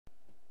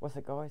What's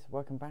up guys,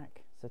 welcome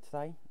back. So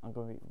today I'm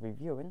going to be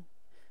reviewing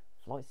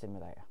Flight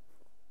Simulator.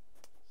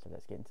 So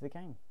let's get into the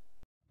game.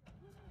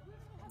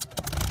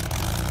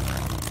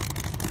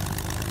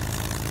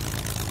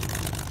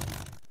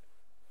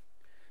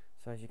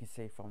 So as you can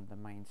see from the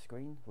main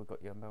screen, we've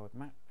got your world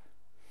map,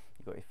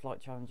 you've got your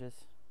flight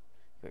challenges,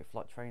 you've got your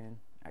flight training,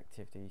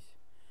 activities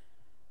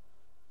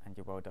and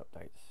your world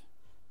updates.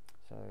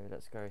 So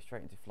let's go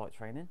straight into flight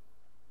training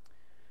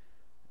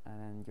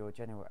and your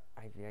general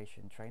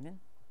aviation training.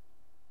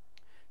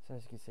 So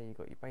as you can see, you've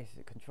got your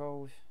basic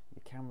controls,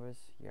 your cameras,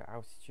 your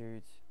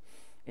altitudes,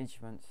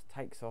 instruments,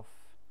 takes off,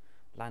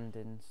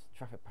 landings,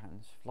 traffic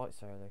patterns, flight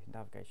solo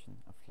navigation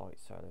and flight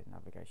solo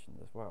navigation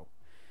as well.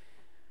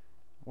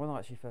 When I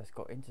actually first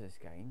got into this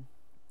game,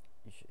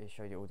 it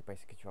showed you all the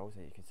basic controls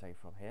that you can say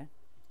from here,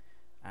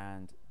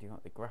 and do you know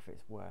what, the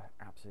graphics were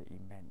absolutely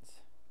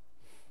immense,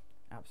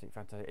 absolutely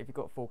fantastic. If you've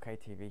got 4K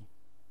TV,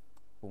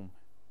 boom,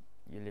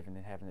 you're living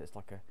in heaven. It's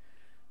like a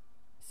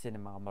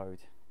cinema mode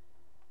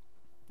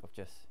of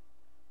just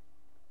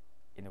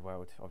in a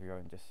world of your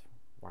own, just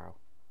wow.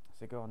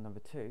 So go on number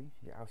 2,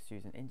 your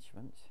altitudes and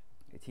instruments.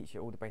 It teaches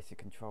you all the basic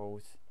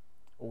controls,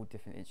 all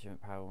different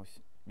instrument panels,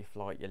 your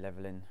flight, your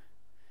leveling,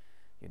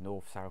 your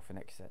north, south and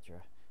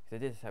etc. So it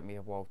did take me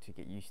a while to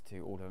get used to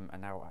all of them,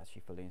 and now I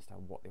actually fully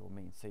understand what they all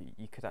mean. So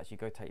you could actually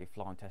go take your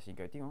flying test and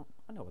go, do you know what?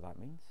 I know what that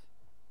means.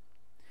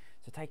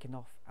 So taking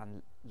off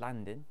and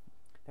landing,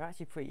 they're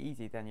actually pretty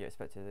easy than you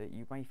expected.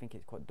 You may think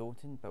it's quite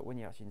daunting, but when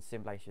you're actually in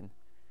simulation,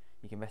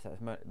 you can mess up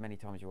as many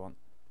times as you want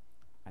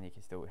and you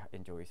can still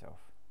enjoy yourself.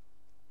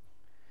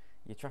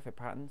 Your traffic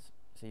patterns,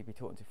 so you'll be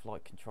taught into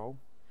flight control,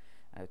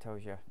 and it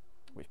tells you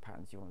which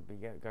patterns you want to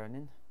be going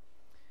in,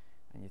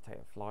 and you take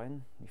a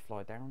flying, you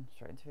fly down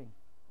straight into it,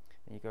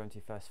 and you go into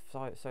your first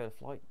solo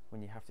flight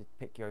when you have to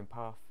pick your own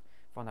path,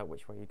 find out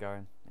which way you're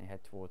going and you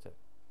head towards it.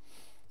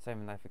 Same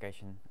with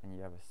navigation, and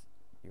you have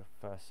your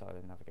first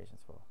solo navigation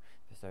as well.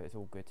 So it's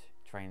all good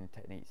training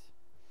techniques.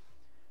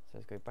 So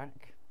let's go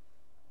back.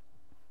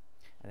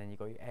 And then you've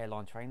got your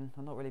airline training.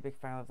 I'm not really a big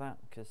fan of that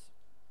because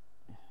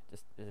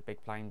just it's a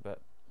big plane,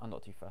 but I'm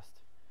not too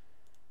fussed.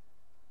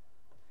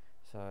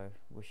 So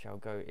we shall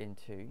go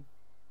into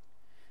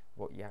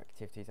what your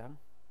activities are.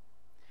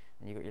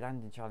 And you've got your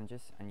landing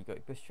challenges and you've got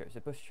your bus trips.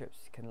 The bus trips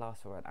can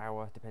last for an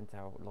hour, depending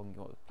how long you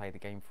want to play the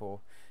game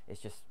for.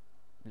 It's just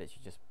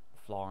literally just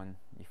flying,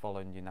 you're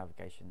following your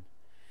navigation.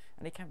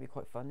 And it can be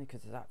quite fun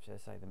because it's actually, I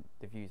say,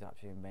 the view's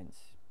absolutely immense,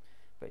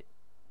 but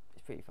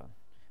it's pretty fun.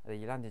 And then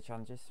your landing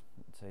challenges,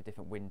 so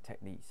different wind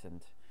techniques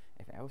and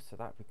everything else, so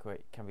that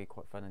can be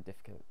quite fun and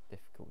difficult to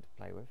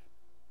play with.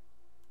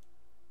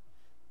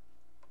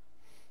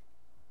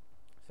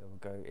 So we'll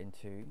go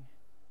into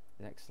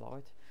the next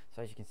slide.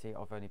 So as you can see,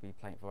 I've only been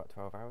playing for about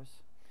 12 hours,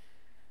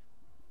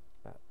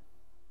 but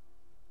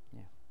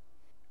yeah.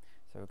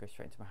 So we'll go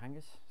straight into my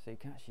hangars. So you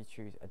can actually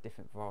choose a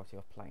different variety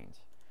of planes.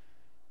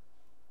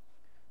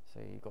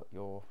 So you've got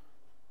your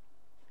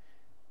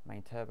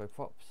main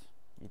turboprops,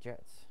 your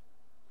jets,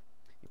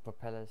 your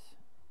propellers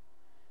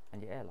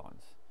and your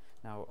airlines.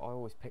 Now I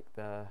always pick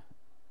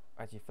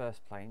as your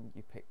first plane,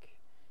 you pick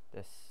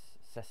the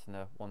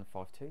Cessna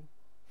 152, and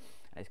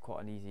it's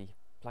quite an easy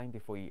plane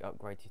before you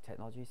upgrade to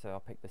technology. So I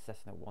picked the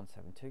Cessna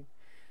 172.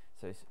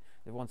 So it's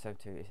the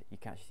 172 you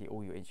can actually see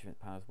all your instrument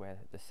panels, where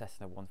the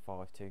Cessna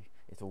 152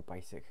 it's all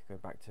basic, go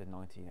back to the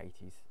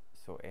 1980s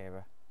sort of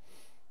era.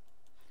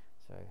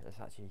 So let's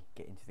actually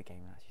get into the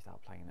game and actually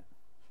start playing it.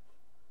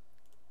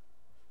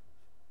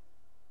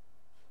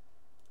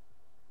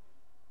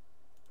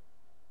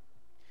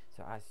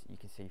 So as you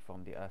can see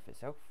from the Earth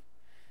itself,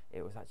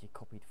 it was actually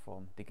copied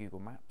from the Google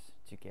Maps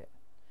to get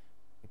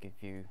a good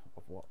view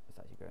of what is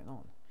actually going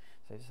on.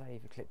 So say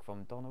if you click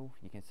from Donald,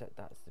 you can set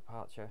that as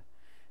departure,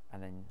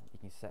 and then you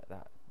can set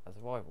that as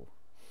arrival,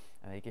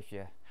 and it gives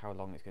you how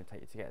long it's going to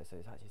take you to get there. So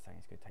it's actually saying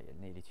it's going to take you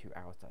nearly 2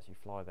 hours to actually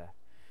fly there.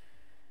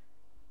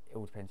 It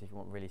all depends if you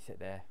want to really sit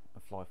there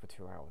and fly for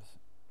 2 hours.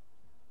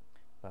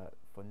 But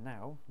for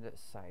now,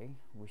 let's say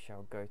we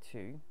shall go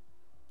to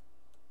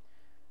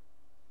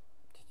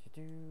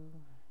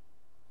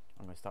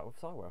I'm going to start with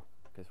Sywell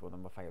because it's one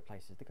of my favourite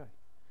places to go.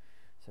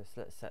 So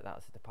let's set that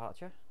as a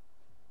departure,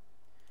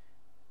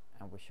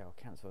 and we shall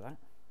cancel that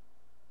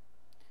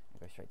and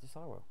go straight to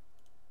Sywell.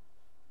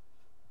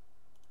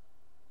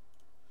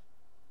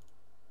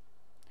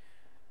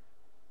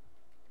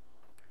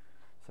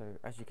 So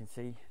as you can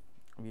see,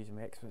 I'm using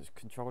my Xbox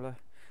controller.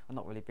 I'm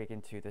not really big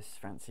into this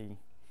fancy.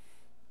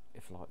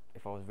 If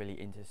I was really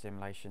into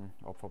simulation,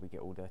 I'll probably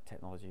get all the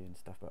technology and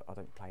stuff, but I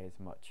don't play as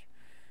much.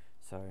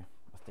 So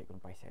I'll stick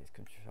with my basic Xbox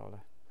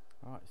controller.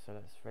 Alright, so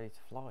let's ready to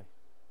fly.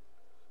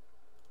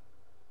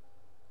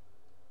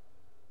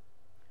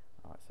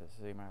 Alright, so let's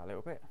zoom out a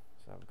little bit,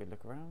 so have a good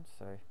look around.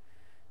 So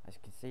as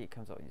you can see, it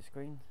comes up on your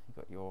screen. You've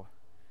got your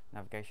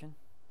navigation,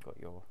 got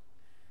your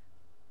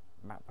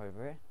map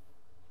over here,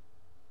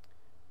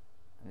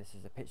 and this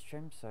is the pitch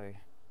trim, so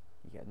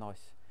you get a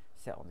nice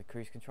set on the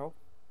cruise control.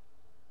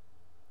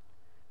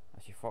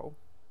 That's your throttle,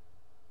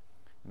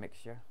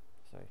 mixture,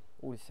 so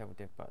all the several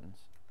different buttons.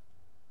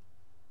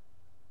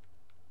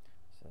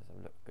 So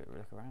good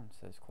look around.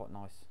 So it's quite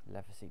nice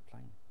leather seat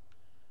plane.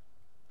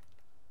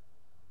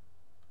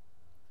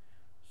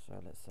 So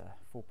let's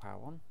full power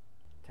on,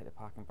 take the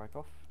parking brake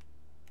off.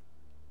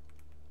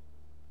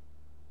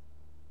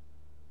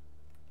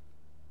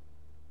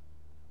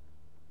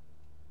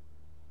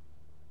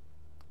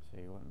 So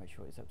you want to make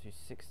sure it's up to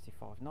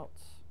 65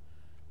 knots.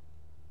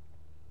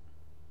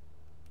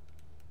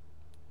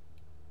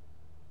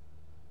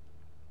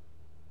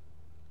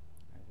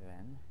 And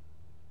then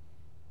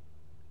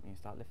you can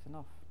start lifting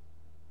off.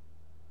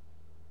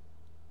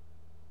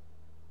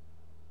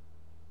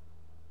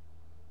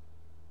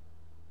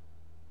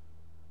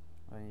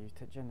 And you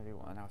generally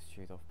want an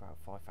altitude of about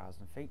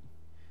 5,000 feet,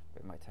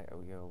 but it might take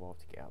you a while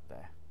to get up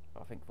there.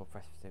 But I think for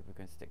precipice we're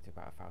going to stick to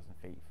about 1,000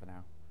 feet for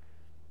now.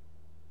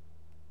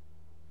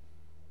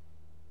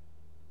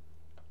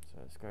 So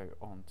let's go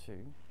on to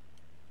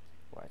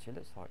what it actually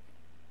looks like.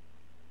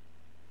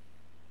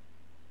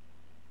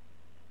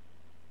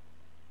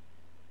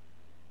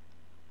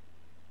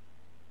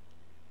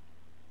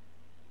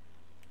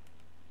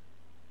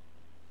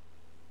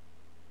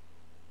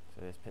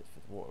 So there's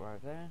Pittsford water over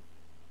there.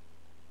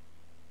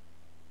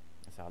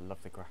 So I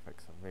love the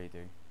graphics, I really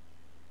do.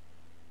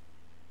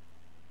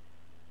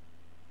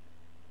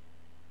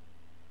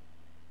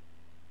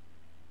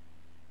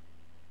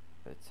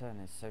 But the turn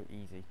is so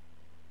easy.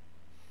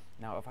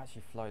 Now I've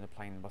actually flown a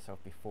plane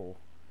myself before,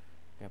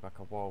 going back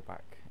a while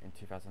back in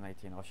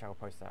 2018. I shall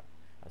post that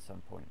at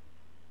some point.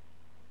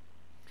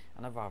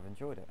 And I've rather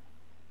enjoyed it.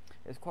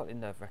 It's quite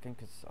nerve-wracking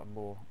because I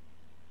more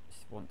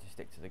want to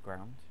stick to the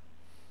ground.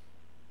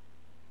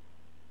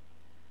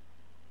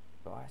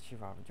 But I actually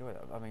rather enjoy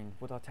it. I mean,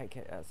 would I take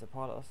it as a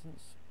pilot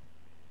license?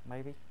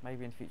 Maybe in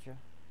the future.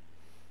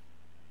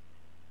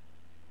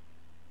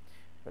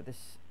 But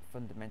this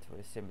fundamental,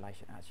 this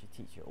simulation actually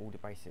teaches you all the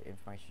basic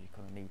information you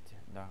kind of need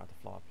to know how to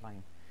fly a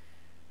plane.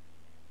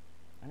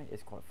 And it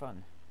is quite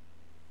fun.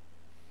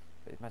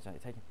 But imagine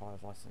it, taking a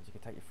pilot license, you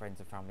can take your friends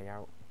and family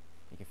out.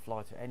 You can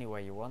fly to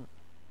anywhere you want,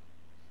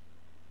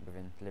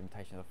 within the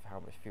limitation of how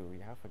much fuel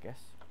you have, I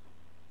guess.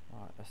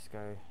 Right, let's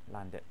go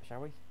land it,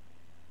 shall we?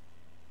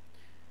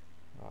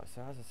 Right,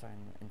 so as I was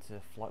saying, into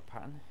the flight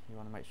pattern, you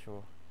want to make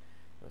sure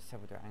you've got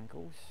several different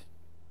angles.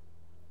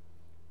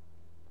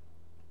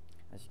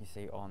 As you can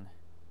see on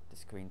the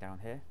screen down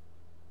here,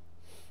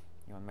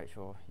 you want to make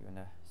sure you're in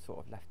a sort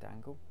of left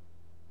angle.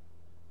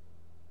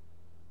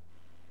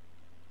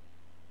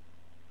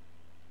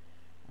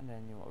 And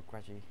then you want to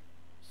gradually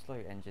slow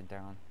your engine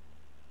down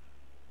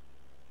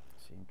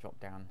so you can drop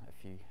down a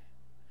few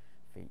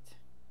feet.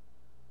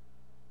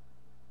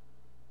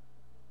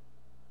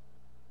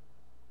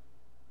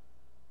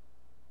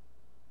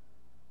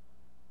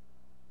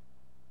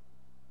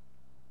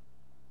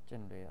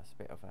 Generally that's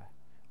a bit of a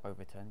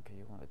overturn because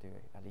you want to do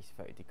it at least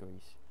 30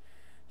 degrees.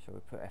 So we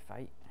put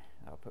F8,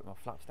 I'll put my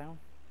flaps down.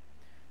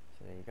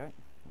 So there you go,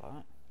 like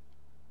that.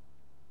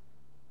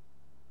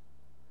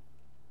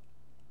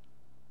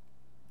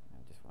 I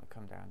just want to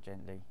come down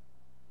gently.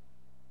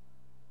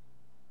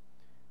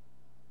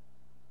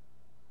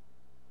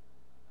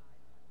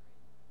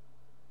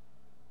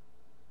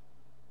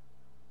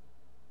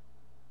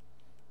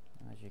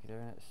 And as you're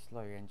doing it,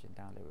 slow your engine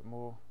down a little bit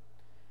more.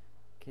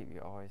 Keep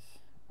your eyes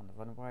on the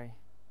runway.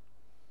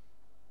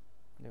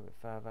 A little bit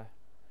further,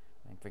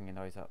 and bring your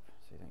nose up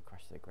so you don't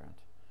crash to the ground.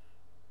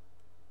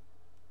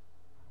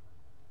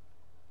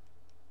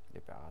 A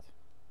little bit hard.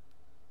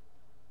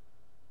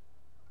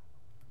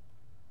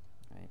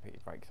 And then you put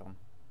your brakes on.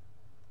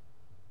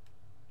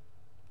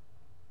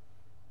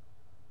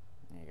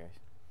 There you go.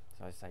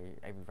 So I say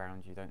every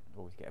round you don't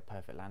always get a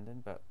perfect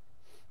landing, but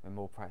with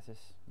more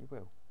practice you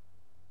will.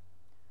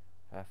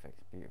 Perfect,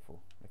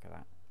 beautiful, look at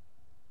that.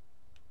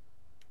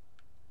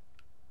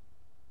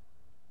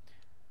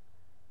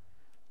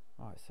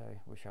 Right, so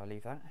we shall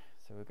leave that.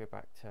 So we'll go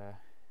back to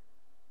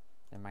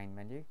the main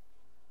menu.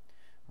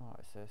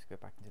 Alright, so let's go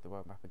back into the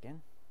world map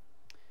again.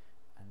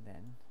 And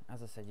then,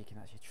 as I said, you can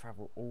actually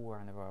travel all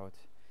around the world.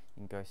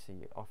 You can go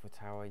see Eiffel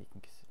Tower, you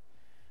can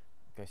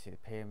go see the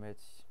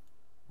pyramids.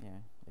 You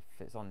know, if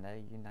it's on there,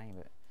 you name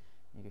it.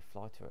 You can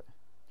fly to it.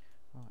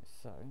 Right,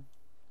 so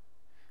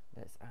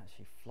let's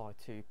actually fly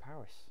to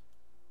Paris.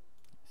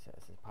 Set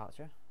as a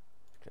departure.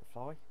 Click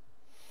fly.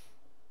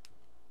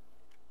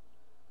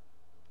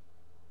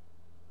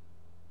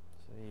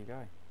 So there you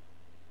go.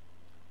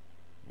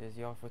 There's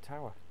the Eiffel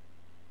Tower.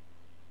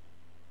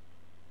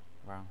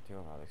 Wow,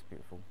 that looks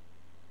beautiful.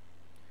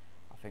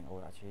 I think I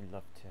would actually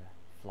love to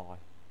fly.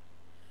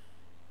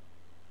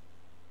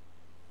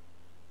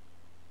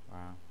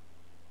 Wow.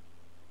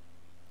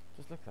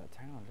 Just look at that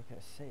town, look at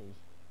the sea.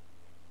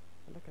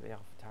 Look at the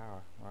Eiffel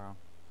Tower, wow.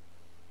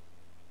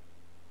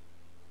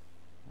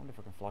 I wonder if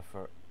I can fly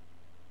through it.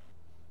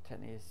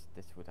 Technically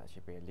this would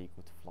actually be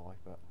illegal to fly,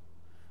 but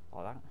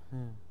like that.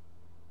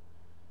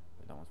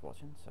 But no one's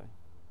watching, so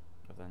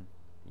other than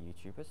the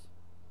YouTubers.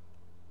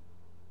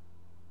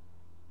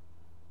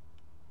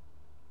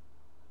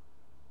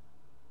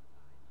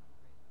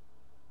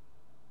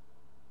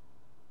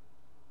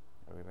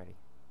 Are we ready?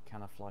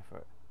 Can I fly through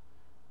it?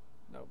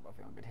 Nope, I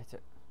think I'm gonna hit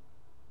it.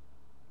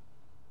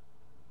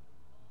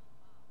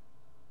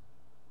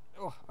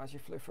 Oh, I actually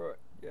flew through it.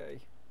 Yay.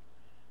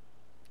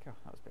 God,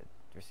 that was a bit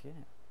risky,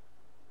 isn't it?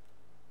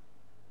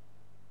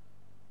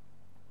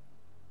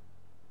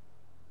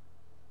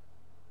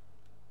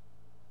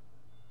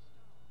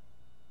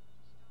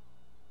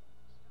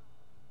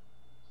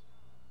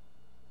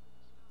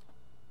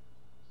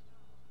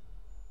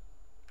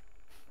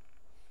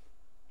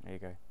 There you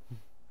go.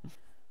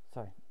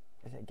 So,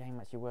 is it a game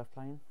actually worth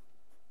playing?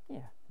 Yeah,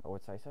 I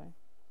would say so.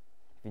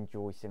 If you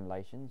enjoy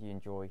simulations, you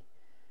enjoy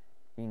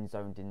being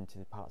zoned into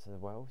the parts of the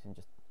world and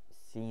just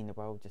seeing the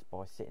world just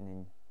by sitting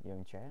in your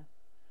own chair,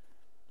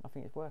 I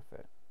think it's worth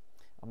it.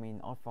 I mean,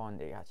 I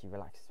find it actually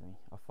relaxes me.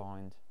 I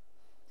find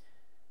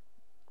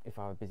if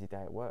I have a busy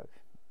day at work,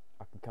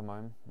 I can come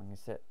home, I can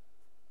sit,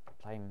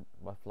 play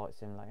my flight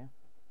simulator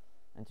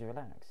and just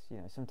relax. You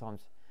know,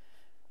 sometimes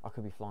I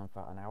could be flying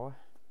for about an hour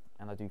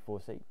and I do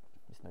four-seat.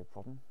 It's no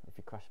problem. If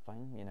you crash a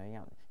plane, you know,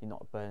 you're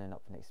not burning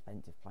up an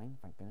expensive plane,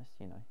 thank goodness,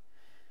 you know.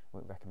 I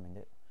wouldn't recommend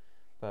it.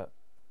 But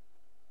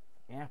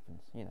it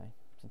happens, you know.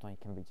 Sometimes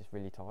you can be just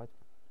really tired.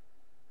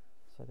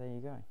 So there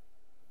you go.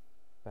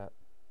 But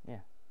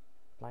yeah,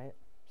 play it,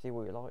 see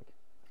what you like.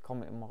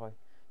 Comment in my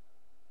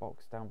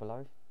box down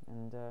below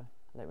and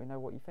let me know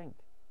what you think.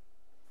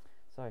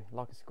 So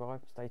like and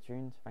subscribe, stay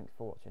tuned, thanks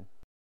for watching.